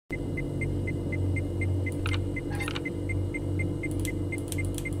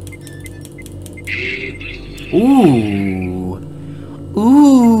Ooh.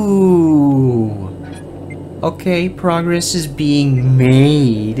 Ooh. Okay, progress is being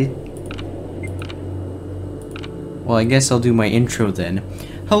made. Well, I guess I'll do my intro then.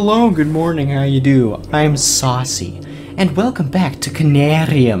 Hello, good morning, how you do? I'm Saucy, and welcome back to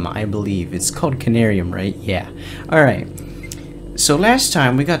Conarium, I believe. It's called Conarium, right? Yeah. Alright. So last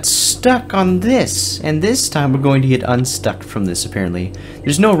time we got stuck on this, and this time we're going to get unstuck from this, apparently.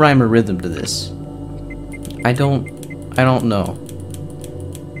 There's no rhyme or rhythm to this. I don't know.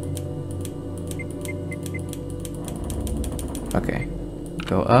 Okay.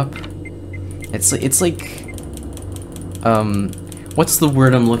 Go up. It's like what's the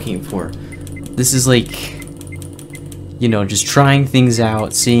word I'm looking for? This is like, you know, just trying things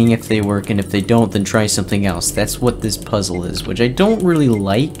out, seeing if they work, and if they don't, then try something else. That's what this puzzle is, which I don't really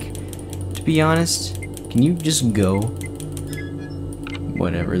like, to be honest. Can you just go?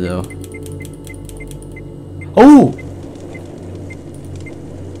 Whatever, though. Oh!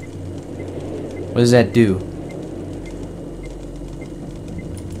 What does that do?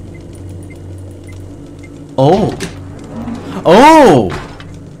 Oh! Oh!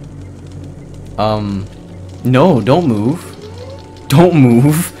 No, don't move. Don't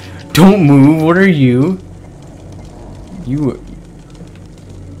move. Don't move. What are you? You...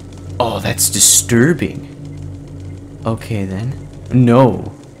 Oh, that's disturbing. Okay, then.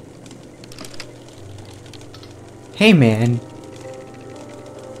 No. Hey, man.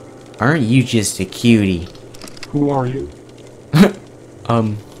 Aren't you just a cutie? Who are you?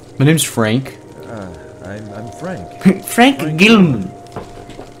 My name's Frank. I'm Frank. Frank Gilman.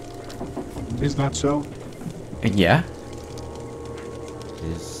 Is that so? Yeah?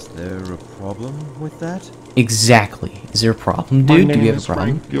 Is there a problem with that? Exactly. Is there a problem, dude? My Do name you have is a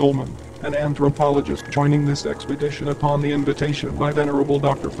problem? Frank Gilman, an anthropologist joining this expedition upon the invitation by Venerable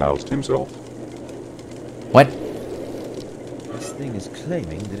Dr. Faust himself. What? This thing is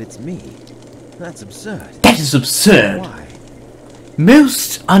claiming that it's me. That's absurd. That is absurd. Why?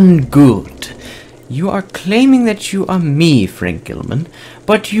 Most ungood. You are claiming that you are me, Frank Gilman,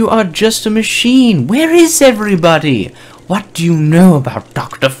 but you are just a machine. Where is everybody? What do you know about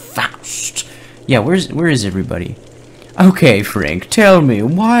Dr. Faust? Yeah, where is everybody? Okay, Frank, tell me,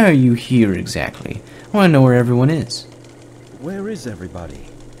 why are you here exactly? I want to know where everyone is. Where is everybody?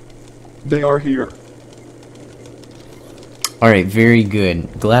 They are here. Alright, very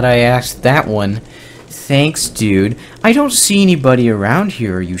good. Glad I asked that one. Thanks, dude. I don't see anybody around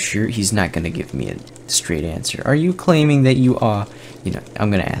here. Are you sure? He's not gonna give me a straight answer. Are you claiming that you are... You know,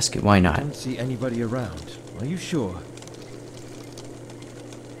 I'm gonna ask it. Why I not? don't see anybody around. Are you sure?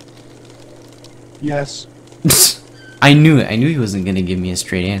 Yes. I knew it. I knew he wasn't gonna give me a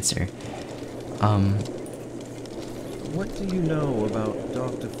straight answer. What do you know about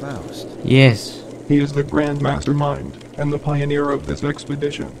Dr. Faust? Yes. He is the Grand Mastermind and the pioneer of this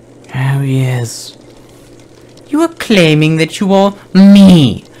expedition. Oh, yes. You are claiming that you are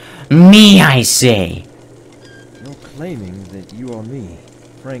me. Me, I say. You're claiming that you are me,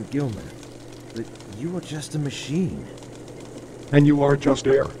 Frank Gilman. That you are just a machine. And you are just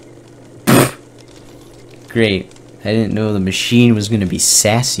air. Great. I didn't know the machine was gonna be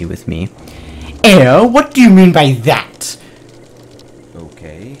sassy with me. Air? What do you mean by that?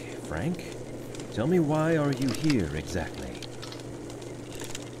 Okay, Frank. Tell me, why are you here exactly?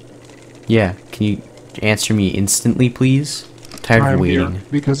 Yeah, can you answer me instantly, please? Tired I of am waiting. here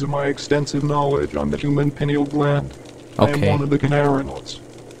because of my extensive knowledge on the human pineal gland. I am Okay. one of the Conarians.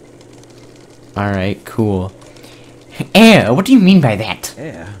 Alright, cool. Air? What do you mean by that?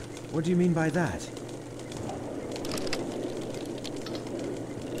 Air? What do you mean by that?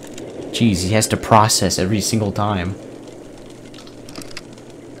 Jeez, he has to process every single time.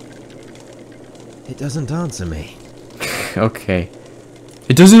 It doesn't answer me. Okay.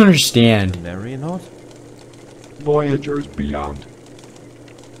 It doesn't understand. Conarian? Voyagers beyond.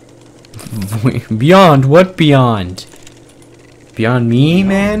 Beyond? What beyond? Beyond me,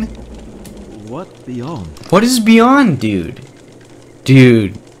 man? What beyond? What is beyond, dude?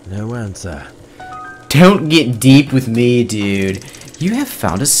 Dude, No answer. don't get deep with me, dude. You have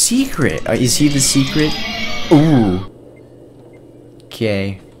found a secret. Is he the secret? Ooh.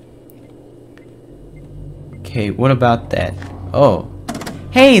 Okay. Okay, what about that? Oh.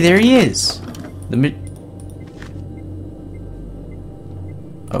 Hey, there he is.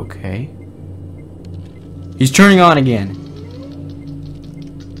 Okay. He's turning on again.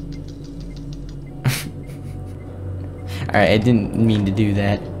 Alright, I didn't mean to do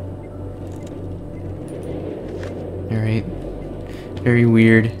that. Alright. Very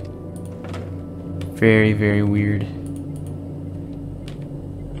weird. Very, very weird.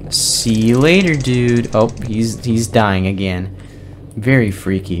 See you later, dude. Oh, he's dying again. Very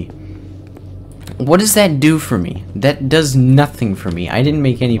freaky. What does that do for me? That does nothing for me. I didn't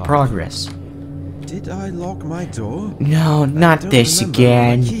make any progress. Did I lock my door? No, not this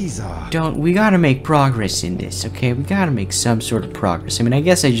again. Don't. We gotta make progress in this, okay? We gotta make some sort of progress. I mean, I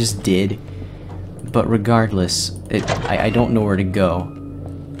guess I just did. But regardless, I don't know where to go.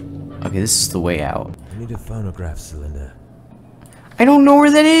 Okay, this is the way out. I need a phonograph cylinder. I don't know where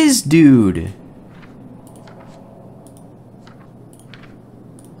that is, dude.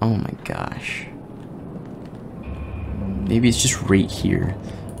 Oh my gosh. Maybe it's just right here.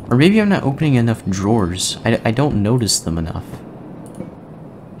 Or maybe I'm not opening enough drawers. I don't notice them enough.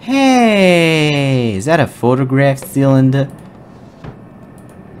 Hey! Is that a photograph cylinder?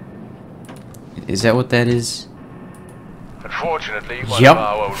 Is that what that is? Unfortunately, one of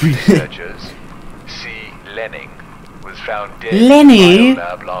our old researchers, C. Lenning, was found dead Lenny? in the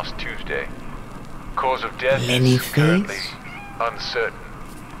lab last Tuesday. Cause of death Lenny is currently face? uncertain,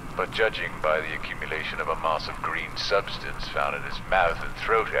 but judging by the accumulation of a mass of green substance found in his mouth and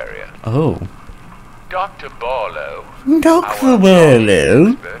throat area, Oh. Dr. Barlow, Dr. our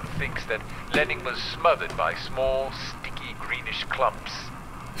Barlow? expert, thinks that Lenning was smothered by small, sticky, greenish clumps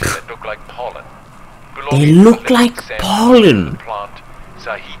that look like pollen. They look like pollen. The plant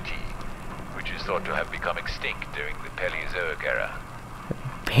Sahiti, which is thought to have become extinct during the Paleozoic era.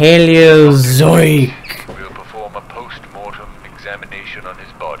 Paleozoic. We'll perform a post-mortem examination on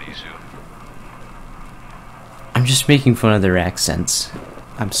his body soon. I'm just making fun of their accents.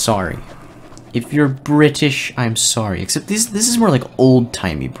 I'm sorry. If you're British, I'm sorry. Except this is more like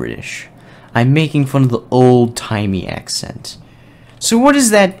old-timey British. I'm making fun of the old-timey accent. So what does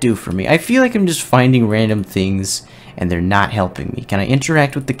that do for me? I feel like I'm just finding random things and they're not helping me. Can I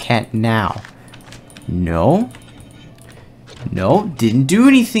interact with the cat now? No. No, didn't do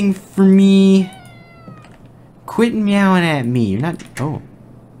anything for me. Quit meowing at me. You're not... Oh.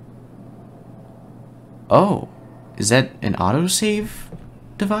 Oh. Is that an autosave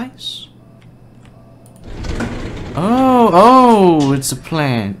device? Oh, it's a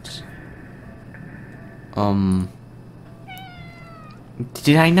plant.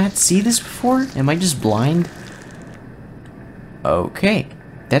 Did I not see this before? Am I just blind? Okay,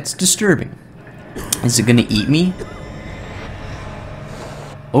 that's disturbing. Is it gonna eat me?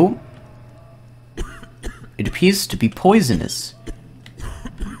 Oh. It appears to be poisonous.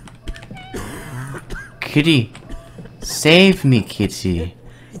 Kitty. Save me, Kitty.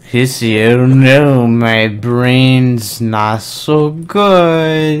 Kitty, oh no, my brain's not so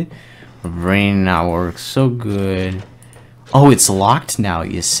good. My brain not work so good. Oh, it's locked now,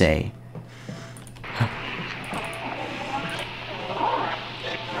 you say?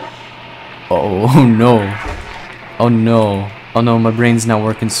 Oh no. Oh no. Oh no, my brain's not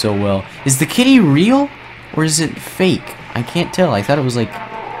working so well. Is the kitty real? Or is it fake? I can't tell. I thought it was like...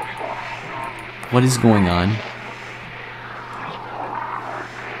 What is going on?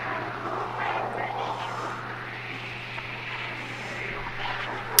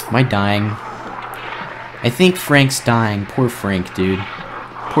 Am I dying? I think Frank's dying. Poor Frank, dude.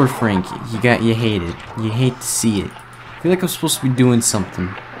 Poor Frank. You hate it. You hate to see it. I feel like I'm supposed to be doing something.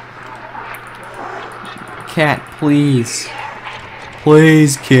 Cat, please.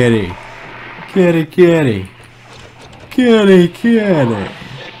 Please, kitty. Kitty, kitty. Kitty, kitty.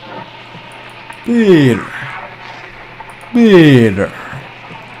 Peter. Peter.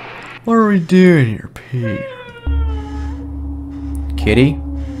 What are we doing here, Peter? Kitty?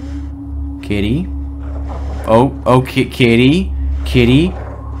 Kitty? Oh, kitty? Kitty? Kitty?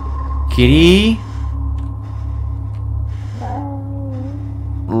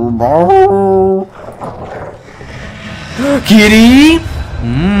 Kitty?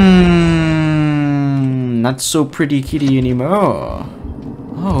 Not so pretty kitty anymore.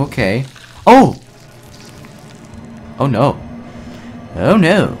 Oh, okay. Oh! Oh no. Oh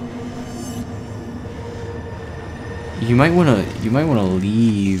no. You might wanna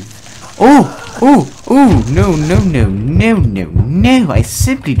leave. Oh, no, I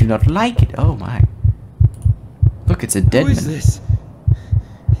simply do not like it. Oh my. Look, it's a dead Who is man. this?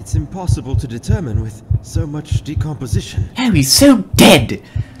 It's impossible to determine with so much decomposition. Oh, he's so dead!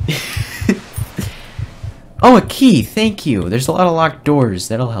 Oh, a key, thank you. There's a lot of locked doors,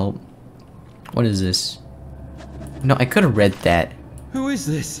 that'll help. What is this? No, I could have read that. Who is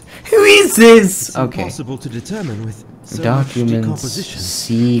this? Who is this? It's Okay. impossible to determine with so much Documents, decomposition.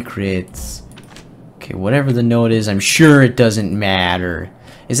 secrets. Okay, whatever the note is, I'm sure it doesn't matter.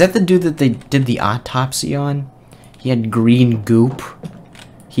 Is that the dude that they did the autopsy on? He had green goop.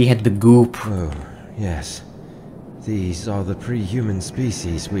 He had the goop. Oh, yes. These are the pre-human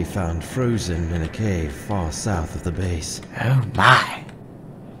species we found frozen in a cave far south of the base. Oh my.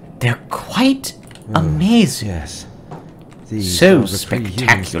 They're quite amazing. Yes. These So are the pre-human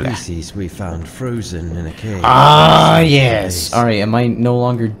spectacular. species we found frozen in a cave. Ah, south of the yes. base. Alright, am I no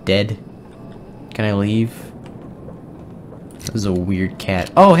longer dead? Can I leave? This is a weird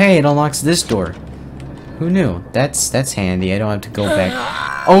cat. Oh, hey, it unlocks this door. Who knew? That's handy. I don't have to go back.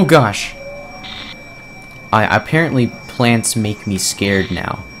 Oh, gosh. Apparently, plants make me scared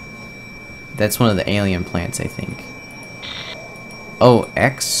now. That's one of the alien plants, I think. Oh,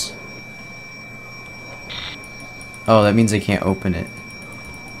 X? Oh, that means I can't open it.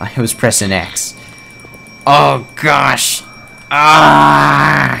 I was pressing X. Oh, gosh.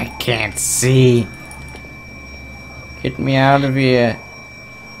 Ah, I can't see. Get me out of here.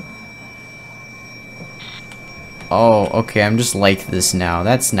 Oh, okay, I'm just like this now.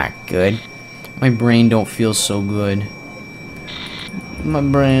 That's not good. My brain don't feel so good. My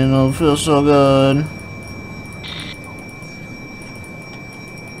brain don't feel so good.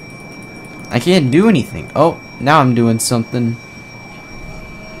 I can't do anything. Oh, now I'm doing something.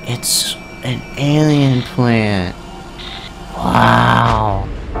 It's an alien plant. Wow.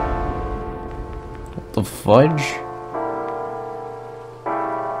 What the fudge?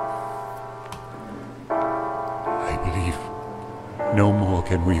 I believe no more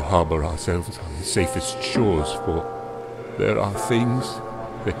can we harbor ourselves on the safest shores, for there are things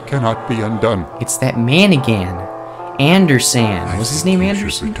that cannot be undone. It's that man again. Anderson. Was his name You should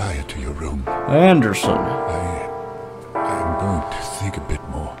Anderson? retire to your room. Anderson. I'm going to think a bit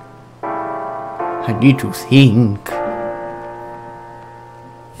more. I need to think.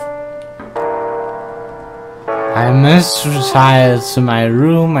 I must retire to my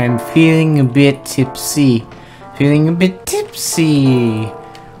room. I'm feeling a bit tipsy. Feeling a bit tipsy.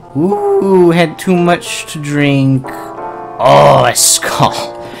 Ooh, had too much to drink. Oh, a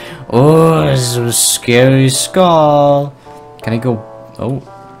skull. Oh, this is a scary skull. Can I go? Oh.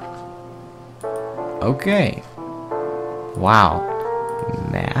 Okay. Wow.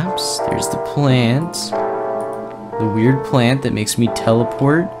 Maps. There's the plant. The weird plant that makes me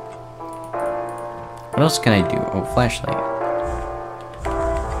teleport. What else can I do? Oh, flashlight.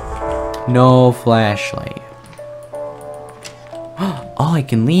 No flashlight. Oh, I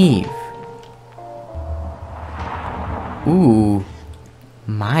can leave. Ooh.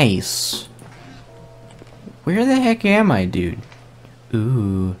 Mice. Where the heck am I, dude?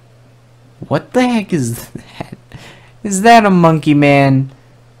 Ooh. What the heck is that? Is that a monkey man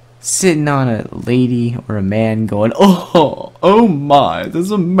sitting on a lady or a man going, oh my,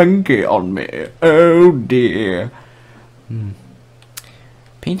 there's a monkey on me. Oh dear.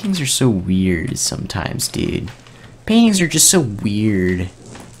 Paintings are so weird sometimes, dude. Paintings are just so weird.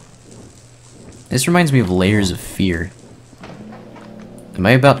 This reminds me of Layers of Fear. Am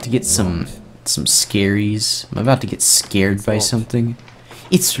I about to get some scaries? Am I about to get scared by something?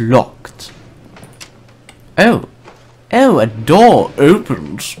 It's locked. Oh, a door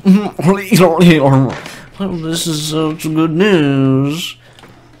opens. Oh, this is such good news.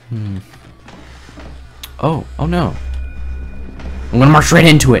 Oh no. I'm gonna march right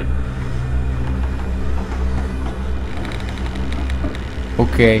into it.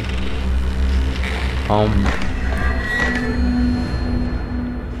 Okay.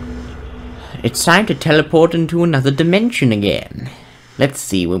 It's time to teleport into another dimension again. Let's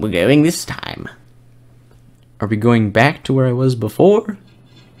see where we're going this time. Are we going back to where I was before?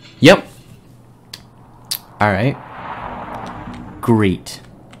 Yep. Alright. Great.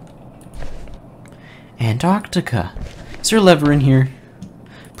 Antarctica. Is there a lever in here?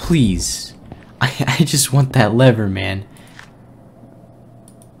 Please. I just want that lever, man.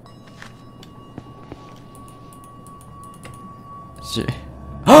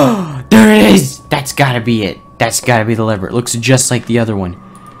 Oh, there it is! That's gotta be it. That's gotta be the lever. It looks just like the other one.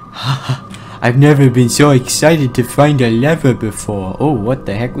 I've never been so excited to find a lever before. Oh, what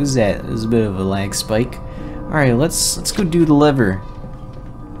the heck was that? That was a bit of a lag spike. Alright, let's go do the lever.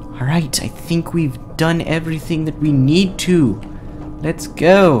 Alright, I think we've done everything that we need to. Let's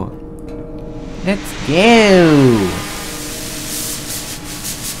go. Let's go.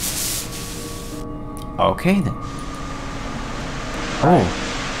 Okay then. Oh.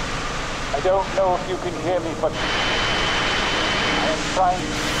 I don't know if you can hear me, but I am trying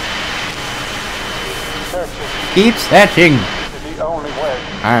searching. Keep searching. It's the only way.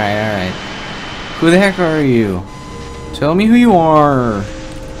 Alright. Who the heck are you? Tell me who you are.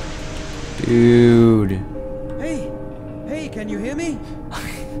 Dude. Hey, can you hear me?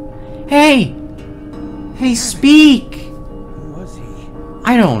 Hey! Hey, speak! Who was he?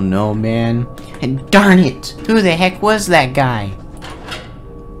 I don't know, man. And darn it! Who the heck was that guy?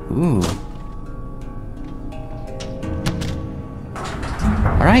 Ooh.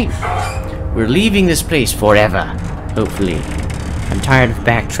 Alright. We're leaving this place forever. Hopefully. I'm tired of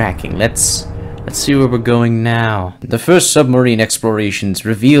backtracking. Let's see where we're going now. The first submarine explorations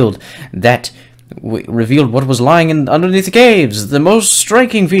revealed what was lying underneath the caves. The most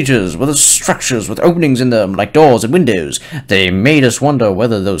striking features were the structures with openings in them like doors and windows. They made us wonder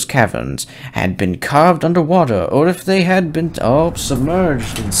whether those caverns had been carved underwater or if they had been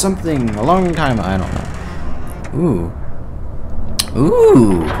submerged in something a long time. I don't know.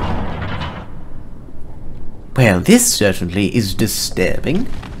 Ooh. Well, this certainly is disturbing.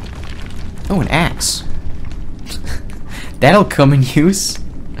 Oh, an axe. That'll come in use.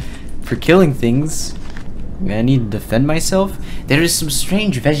 For killing things. I need to defend myself. There is some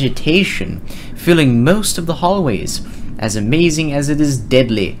strange vegetation filling most of the hallways. As amazing as it is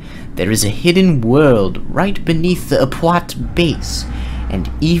deadly, there is a hidden world right beneath the Apuat base. And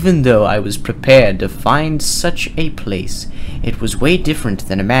even though I was prepared to find such a place, it was way different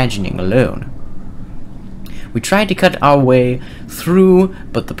than imagining alone. We tried to cut our way through,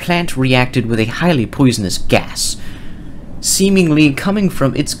 but the plant reacted with a highly poisonous gas, seemingly coming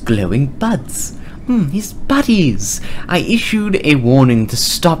from its glowing buds. His buddies! I issued a warning to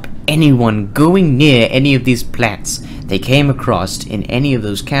stop anyone going near any of these plants they came across in any of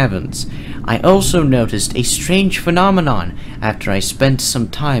those caverns. I also noticed a strange phenomenon after I spent some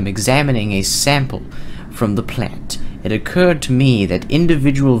time examining a sample from the plant. It occurred to me that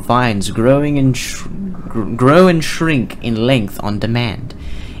individual vines grow and shrink in length on demand.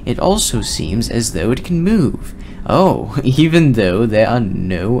 It also seems as though it can move. Oh, even though there are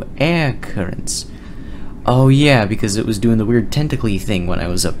no air currents. Oh yeah, because it was doing the weird tentacly thing when I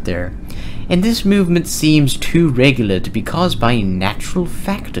was up there. And this movement seems too regular to be caused by natural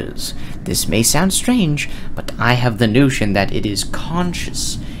factors. This may sound strange, but I have the notion that it is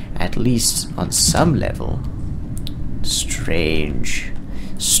conscious, at least on some level. Strange.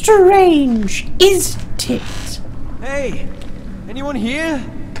 Strange, isn't it? Hey! Anyone here?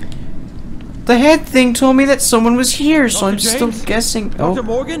 The head thing told me that someone was here, so I'm Dr. still James? guessing. Dr.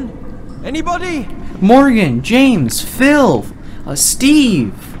 Morgan? Anybody? Morgan, James, Phil,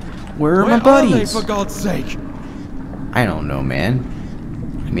 Steve. Where are my buddies? Are they, for God's sake? I don't know, man.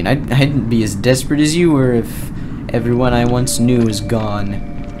 I mean, I'd be as desperate as you were if everyone I once knew is gone.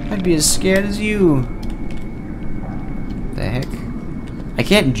 I'd be as scared as you. The heck? I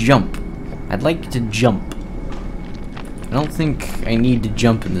can't jump. I'd like to jump. I don't think I need to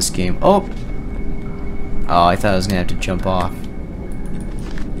jump in this game. Oh! Oh, I thought I was gonna have to jump off.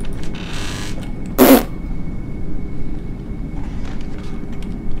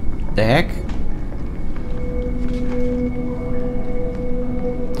 The heck?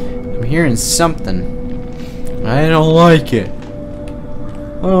 I'm hearing something. I don't like it.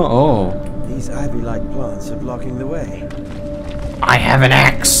 Oh. These ivy-like plants are blocking the way. I have an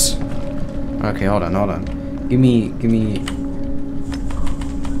axe. Okay, hold on. Give me.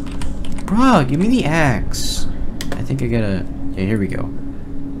 Bruh, give me the axe. I think I gotta. Yeah, here we go.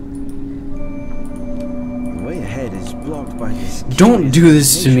 The way ahead is blocked by this. Don't do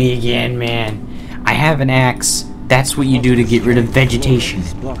this to me again, man. I have an axe. That's what you do to get rid of vegetation.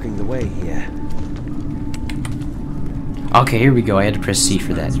 It's blocking the way here. Okay, here we go. I had to press C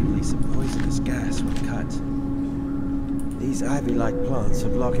for that. Plants release a poisonous gas when cut. These ivy-like plants are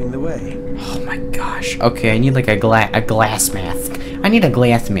blocking the way. Oh my gosh. Okay, I need like a glass mask. I need a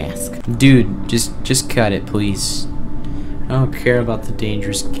glass mask. Dude, just cut it, please. I don't care about the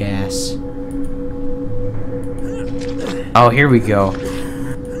dangerous gas. Oh, here we go.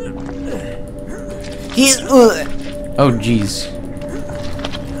 Oh, jeez.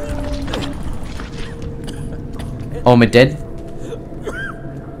 Oh, am I dead?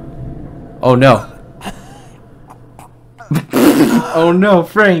 Oh no. Oh no,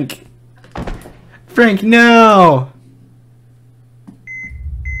 Frank. Frank, no!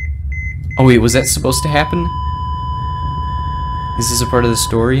 Oh wait, was that supposed to happen? Is this a part of the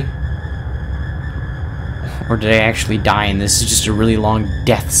story? Or did I actually die and this is just a really long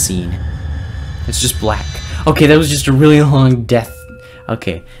death scene? It's just black. Okay, that was just a really long death.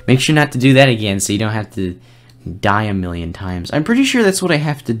 Okay, make sure not to do that again so you don't have to die a million times. I'm pretty sure that's what I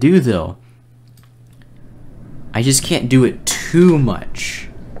have to do though. I just can't do it too much.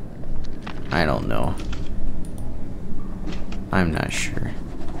 I don't know. I'm not sure.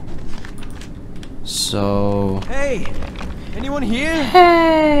 So... Hey! Anyone here?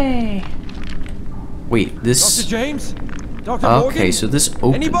 Hey! Wait, this... Dr. James? Dr. Morgan? Okay, so this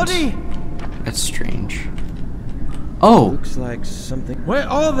opens. Anybody? That's strange. Oh! Looks like something. Where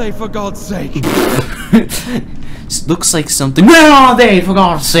are they, for God's sake? Looks like something. Where are they, for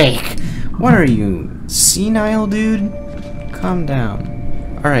God's sake? What are you, senile, dude? Calm down.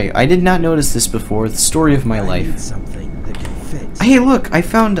 Alright, I did not notice this before. The story of my I life. need something that can fit. Hey, look, I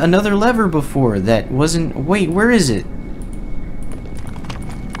found another lever before that wasn't... Wait, where is it?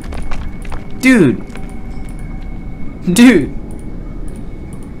 Dude. Dude.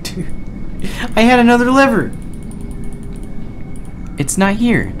 I had another lever. It's not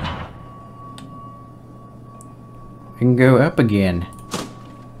here. I can go up again.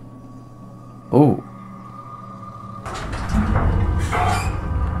 Oh.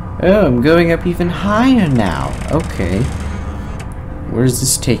 Oh, I'm going up even higher now. Okay. Where does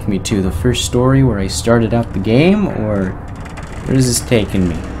this take me to? The first story where I started out the game? Or where is this taking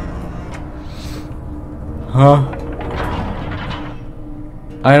me? Huh?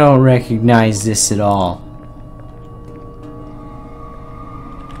 I don't recognize this at all.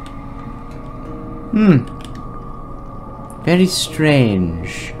 Very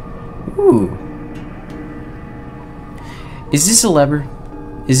strange. Ooh. Is this a lever?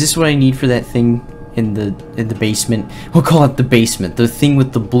 Is this what I need for that thing in the basement? We'll call it the basement. The thing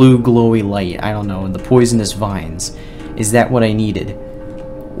with the blue glowy light. I don't know. And the poisonous vines. Is that what I needed?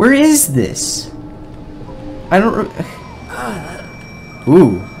 Where is this? I don't.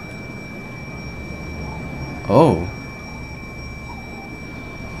 Ooh. Oh.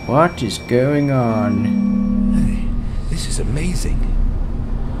 What is going on? Hey, this is amazing.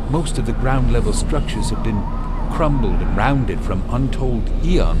 Most of the ground level structures have been crumbled and rounded from untold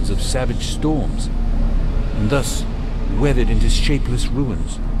eons of savage storms, and thus weathered into shapeless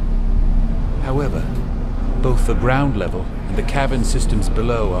ruins. However, both the ground level and the cavern systems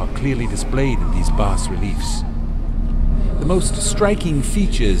below are clearly displayed in these bas-reliefs. The most striking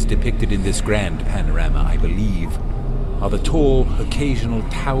features depicted in this grand panorama, I believe, are the tall, occasional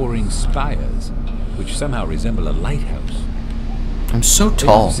towering spires, which somehow resemble a lighthouse. I'm so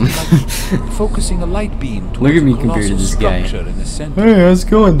tall. Focusing a light beam towards Look at me a compared to this colossal guy. structure in the center. Hey, how's it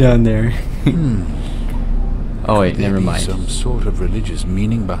going down there? Oh wait, Could there never be mind. some sort of religious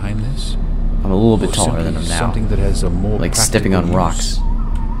meaning behind this? I'm a little bit Or taller than simply him now. Something that has a more Like stepping on practical rocks. use?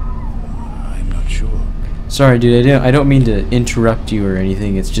 I'm not sure. Sorry, dude. I don't mean to interrupt you or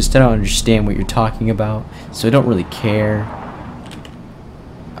anything. It's just I don't understand what you're talking about, so I don't really care.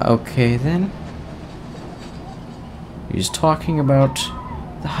 Okay then. You're just talking about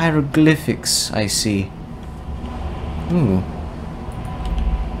the hieroglyphics. I see. Ooh.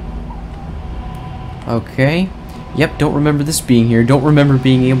 Okay. Yep, don't remember this being here. Don't remember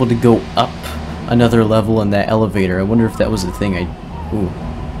being able to go up another level in that elevator. I wonder if that was a thing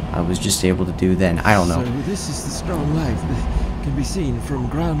I was just able to do then. I don't know. So this is the strong light that can be seen from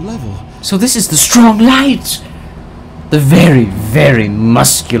ground level. So this is the strong light! The very, very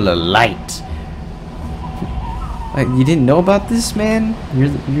muscular light. You didn't know about this, man?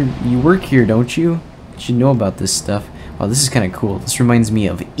 You work here, don't you? You should know about this stuff. Oh, this is kind of cool. This reminds me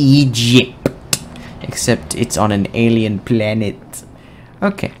of Egypt. Except it's on an alien planet.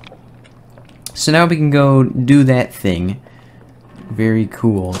 Okay. So now we can go do that thing. Very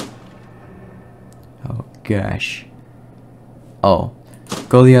cool. Oh, gosh. Oh.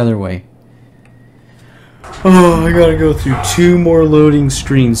 Go the other way. Oh, I gotta go through 2 more loading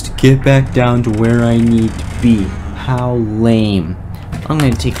screens to get back down to where I need to be. How lame. I'm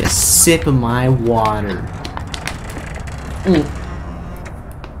gonna take a sip of my water.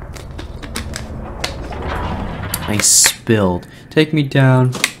 I spilled. Take me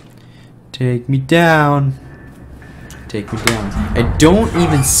down. Take me down. Take me down. I don't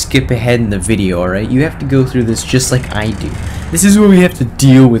even skip ahead in the video, alright? You have to go through this just like I do. This is what we have to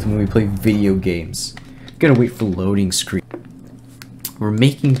deal with when we play video games. Gotta wait for loading screen. We're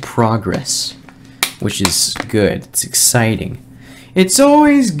making progress, which is good. It's exciting. It's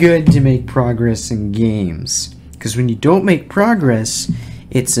always good to make progress in games, because when you don't make progress,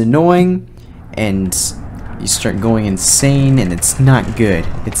 it's annoying and you start going insane and it's not good.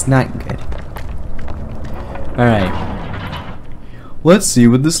 It's not good. Alright. Let's see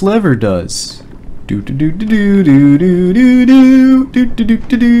what this lever does. Do do do do do do do do do do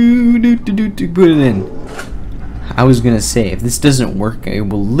do do do do. Put it in. I was gonna say, if this doesn't work, I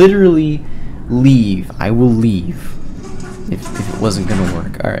will literally leave. I will leave. If it wasn't gonna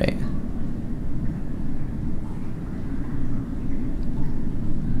work. Alright.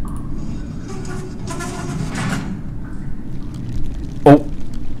 Oh.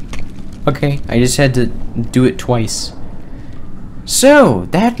 Okay, I just had to do it twice. So,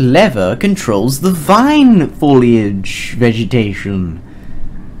 that lever controls the vine foliage vegetation.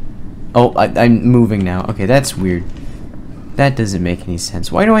 Oh, I'm moving now. Okay, that's weird. That doesn't make any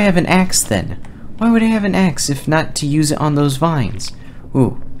sense. Why do I have an axe then? Why would I have an axe if not to use it on those vines?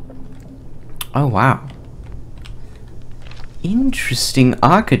 Ooh. Oh, wow. Interesting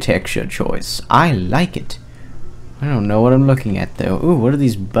architecture choice. I like it. I don't know what I'm looking at though. Ooh, what are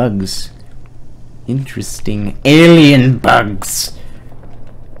these bugs? Interesting alien bugs.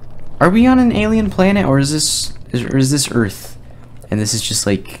 Are we on an alien planet, or is this Earth? And this is just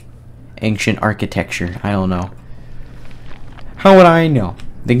like ancient architecture. I don't know. How would I know?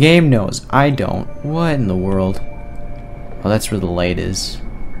 The game knows. I don't. What in the world? Oh, that's where the light is.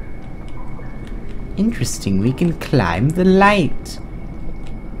 Interesting. We can climb the light.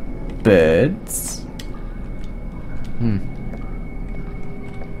 Birds.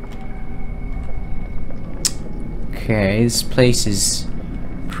 Okay, this place is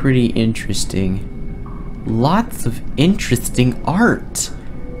pretty interesting. Lots of interesting art.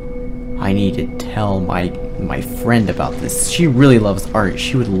 I need to tell my friend about this. She really loves art.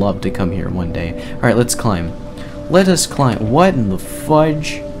 She would love to come here one day. Alright, let's climb. Let us climb. What in the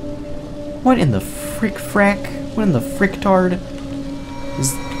fudge? What in the frick frack? What in the fricktard?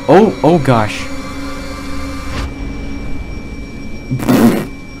 Is oh gosh.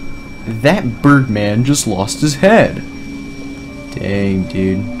 That Birdman just lost his head. Dang,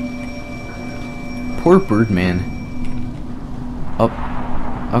 dude. Poor Birdman. Oh,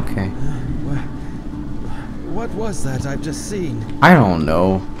 okay. What was that I've just seen? I don't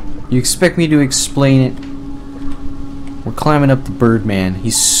know. You expect me to explain it? We're climbing up the Birdman.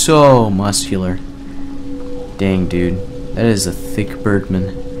 He's so muscular. Dang, dude. That is a thick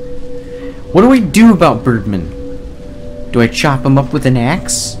Birdman. What do we do about Birdman? Do I chop him up with an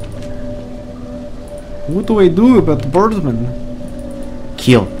axe? What do I do about the Birdman?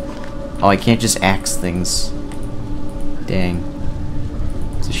 Kill. Oh, I can't just axe things. Dang.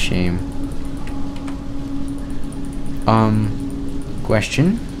 It's a shame.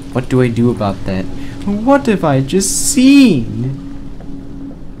 Question? What do I do about that? What have I just seen?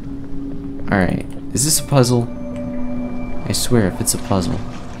 Alright. Is this a puzzle? I swear if it's a puzzle.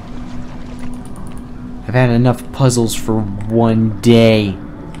 I've had enough puzzles for one day.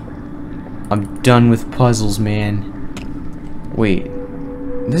 I'm done with puzzles, man. Wait.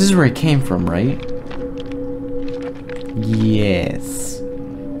 This is where I came from, right? Yes.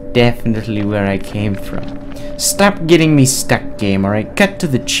 Definitely where I came from. Stop getting me stuck, game, alright? Cut to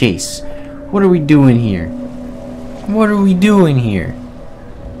the chase. What are we doing here? What are we doing here?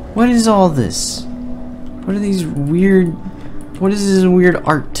 What is all this? What are these weird... What is this weird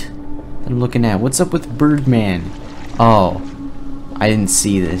art that I'm looking at? What's up with Birdman? Oh. I didn't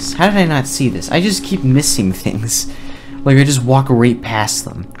see this. How did I not see this? I just keep missing things. Like I just walk right past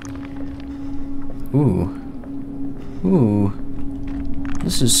them. Ooh. Ooh.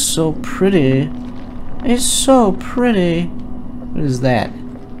 This is so pretty. It's so pretty. What is that?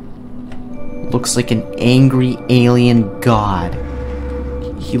 Looks like an angry alien god.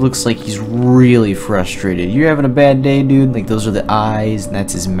 He looks like he's really frustrated. You're having a bad day, dude? Like those are the eyes, and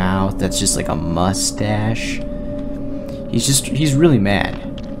that's his mouth. That's just like a mustache. He's really mad.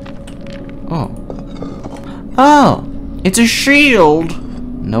 Oh. Oh! It's a shield!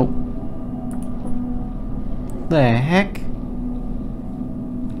 Nope. The heck?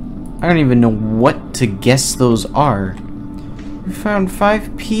 I don't even know what to guess those are. We found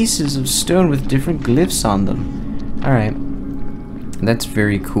 5 pieces of stone with different glyphs on them. Alright. That's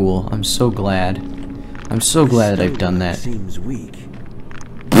very cool. I'm so glad. I'm so glad that I've done that. Seems weak.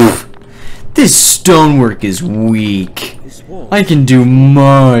 This stonework is weak. I can do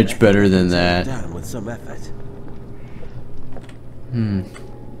much better than that. Down with some effort. I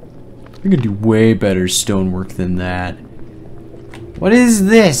can do way better stonework than that. What is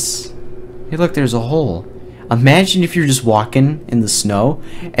this? Hey, look, there's a hole. Imagine if you're just walking in the snow,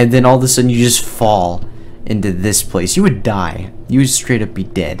 and then all of a sudden you just fall into this place. You would die. You would straight up be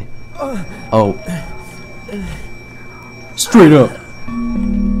dead. Oh. Straight up.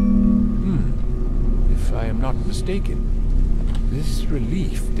 If I am not mistaken, this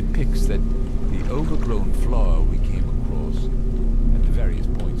relief depicts that the overgrown floor we came across at the various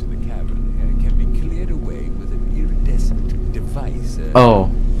points in the cavern can be cleared away with an iridescent device, a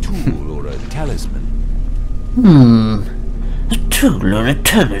tool or a talisman. A tool or a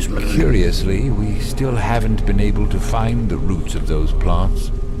talisman. Curiously, we still haven't been able to find the roots of those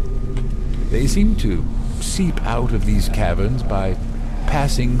plants. They seem to seep out of these caverns by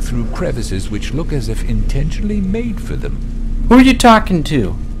passing through crevices which look as if intentionally made for them. Who are you talking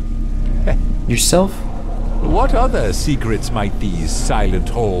to? Yourself? What other secrets might these silent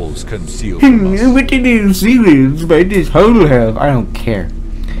halls conceal from us? What did these secrets might this hole have? I don't care.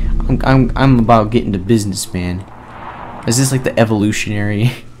 I'm about getting to business, man. Is this like the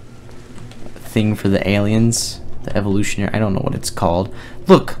evolutionary thing for the aliens? The evolutionary, I don't know what it's called.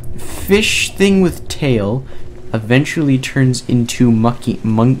 Look, fish thing with tail eventually turns into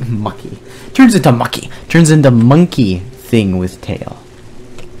turns into monkey thing with tail.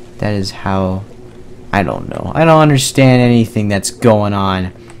 That is how, I don't know. I don't understand anything that's going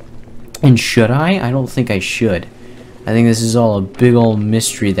on. And should I? I don't think I should. I think this is all a big old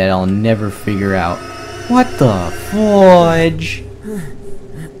mystery that I'll never figure out. What the fudge?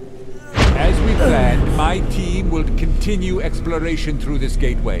 As we planned, my team will continue exploration through this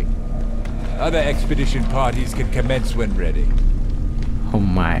gateway. Other expedition parties can commence when ready. Oh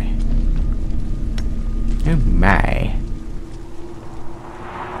my. Oh my.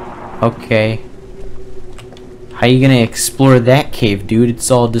 Okay. How you gonna explore that cave, dude? It's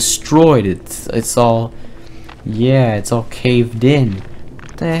all destroyed. It's all... Yeah, it's all caved in.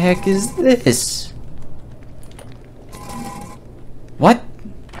 What the heck is this? What?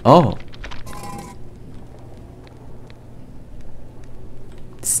 Oh.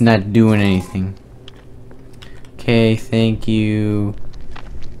 It's not doing anything. Okay, thank you.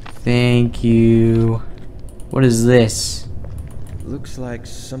 Thank you. What is this? Looks like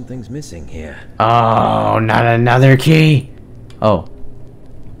something's missing here. Oh, not another key. Oh.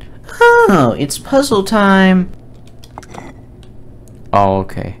 Oh, it's puzzle time. Oh,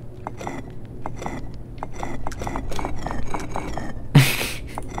 okay.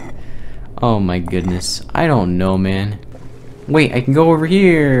 Oh my goodness. I don't know, man. Wait, I can go over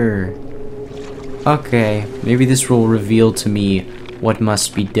here. Okay, maybe this will reveal to me what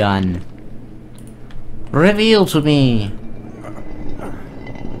must be done. Reveal to me.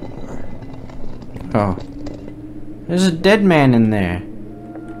 Oh. There's a dead man in there.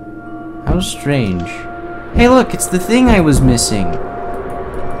 How strange. Hey look, it's the thing I was missing.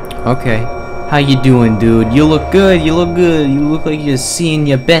 Okay. How you doing, dude? You look good, you look good. You look like you're seeing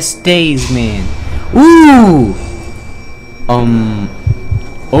your best days, man. Ooh!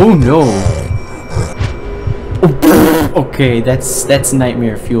 Oh no. Okay, that's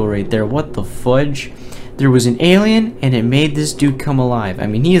nightmare fuel right there. What the fudge? There was an alien and it made this dude come alive. I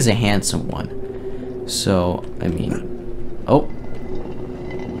mean, he is a handsome one. So, I mean, oh.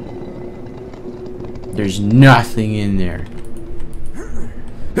 There's nothing in there.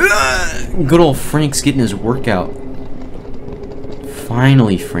 Good old Frank's getting his workout.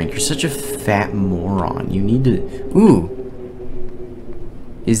 Finally, Frank, you're such a fat moron. You need to... Ooh.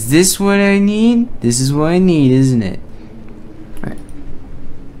 Is this what I need? This is what I need, isn't it? Right.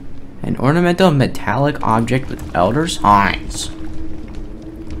 An ornamental metallic object with elder signs.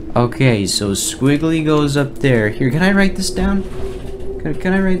 Okay, so squiggly goes up there. Here, can I write this down?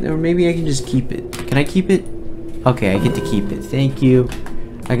 Can I write... Or maybe I can just keep it. Can I keep it? Okay, I get to keep it. Thank you.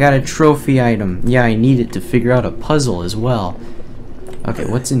 I got a trophy item. Yeah, I need it to figure out a puzzle as well. Okay,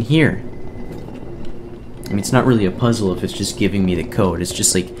 what's in here? I mean, it's not really a puzzle if it's just giving me the code. It's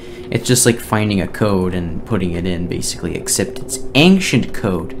just like finding a code and putting it in, basically, except it's ancient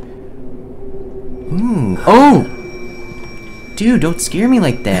code. Ooh. Oh! Dude, don't scare me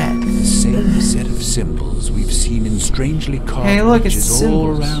like that. The same set of symbols we've seen in strangely carved hey, look, it's niches all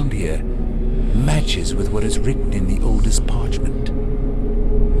around here matches with what is written in the oldest parchment.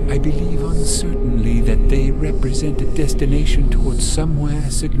 I believe uncertainly that they represent a destination towards somewhere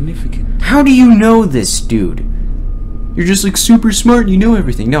significant. How do you know this, dude? You're just like super smart and you know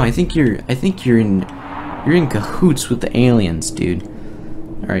everything. No, I think you're in cahoots with the aliens, dude.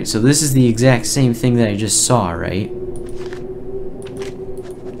 Alright, so this is the exact same thing that I just saw, right?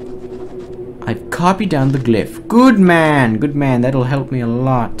 I've copied down the glyph. Good man, that'll help me a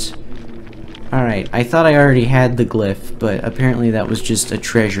lot. Alright, I thought I already had the glyph, but apparently that was just a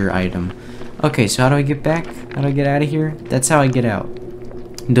treasure item. Okay, so how do I get back? How do I get out of here? That's how I get out.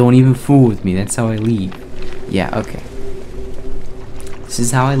 Don't even fool with me, that's how I leave. Yeah, okay. This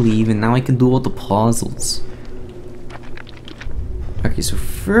is how I leave, and now I can do all the puzzles. Okay, so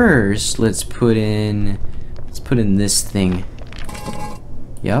first, let's put in this thing.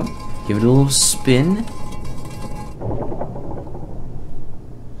 Yep, give it a little spin.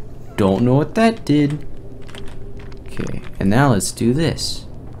 Don't know what that did. Okay, and now let's do this.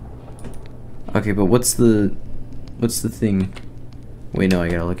 Okay, but what's the thing? Wait, no, I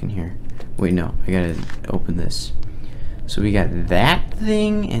gotta look in here. Wait, no, I gotta open this. So we got that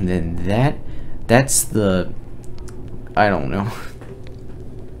thing, and then that. That's the... I don't know.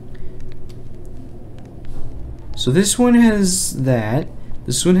 So this one has that.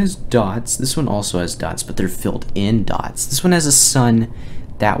 This one has dots. This one also has dots, but they're filled in dots. This one has a sun.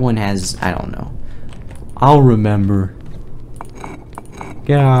 That one has, I don't know. I'll remember.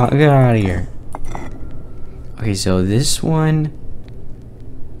 Get out of here. Okay, so this one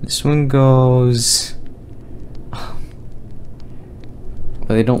goes... Well,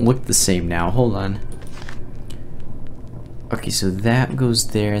 they don't look the same now. Hold on. Okay, so that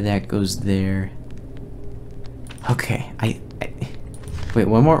goes there, that goes there. Okay, wait,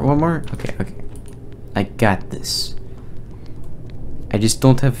 one more? Okay. I got this. I just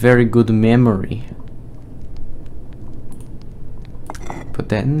don't have very good memory. Put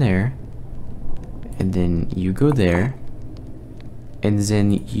that in there. And then you go there. And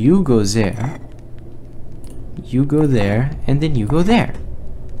then you go there. You go there. And then you go there.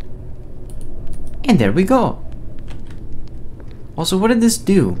 And there we go. Also, what did this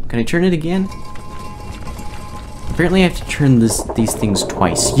do? Can I turn it again? Apparently I have to turn these things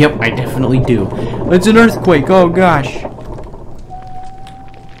twice. Yep, I definitely do. It's an earthquake, oh gosh.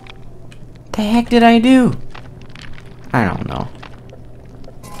 The heck did I do? I don't know.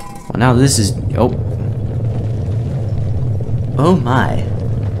 Well, now this is... Oh my.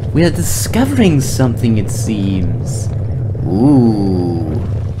 We are discovering something, it seems. Ooh.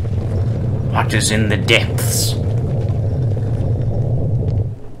 What is in the depths?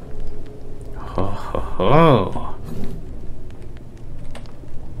 Ho ho ho.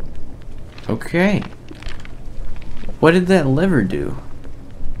 Okay. What did that lever do?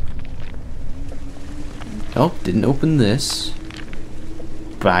 Oh, didn't open this.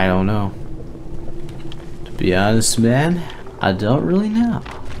 But I don't know. To be honest, man, I don't really know.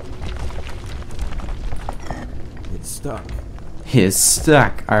 It's stuck. It's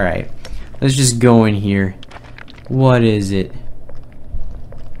stuck. Alright. Let's just go in here. What is it?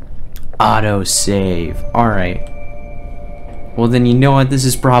 Auto save. Alright. Well then, you know what? This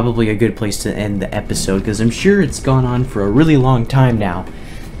is probably a good place to end the episode, because I'm sure it's gone on for a really long time now.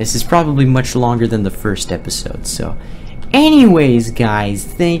 This is probably much longer than the first episode, so... Anyways, guys,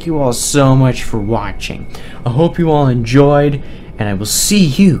 thank you all so much for watching. I hope you all enjoyed, and I will see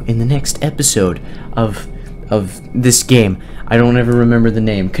you in the next episode of this game. I don't ever remember the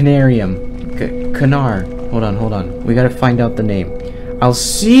name. Conarium. Hold on. We gotta find out the name. I'll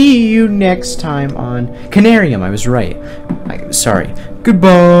see you next time on Conarium. I was right. Sorry.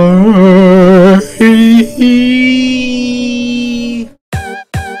 Goodbye.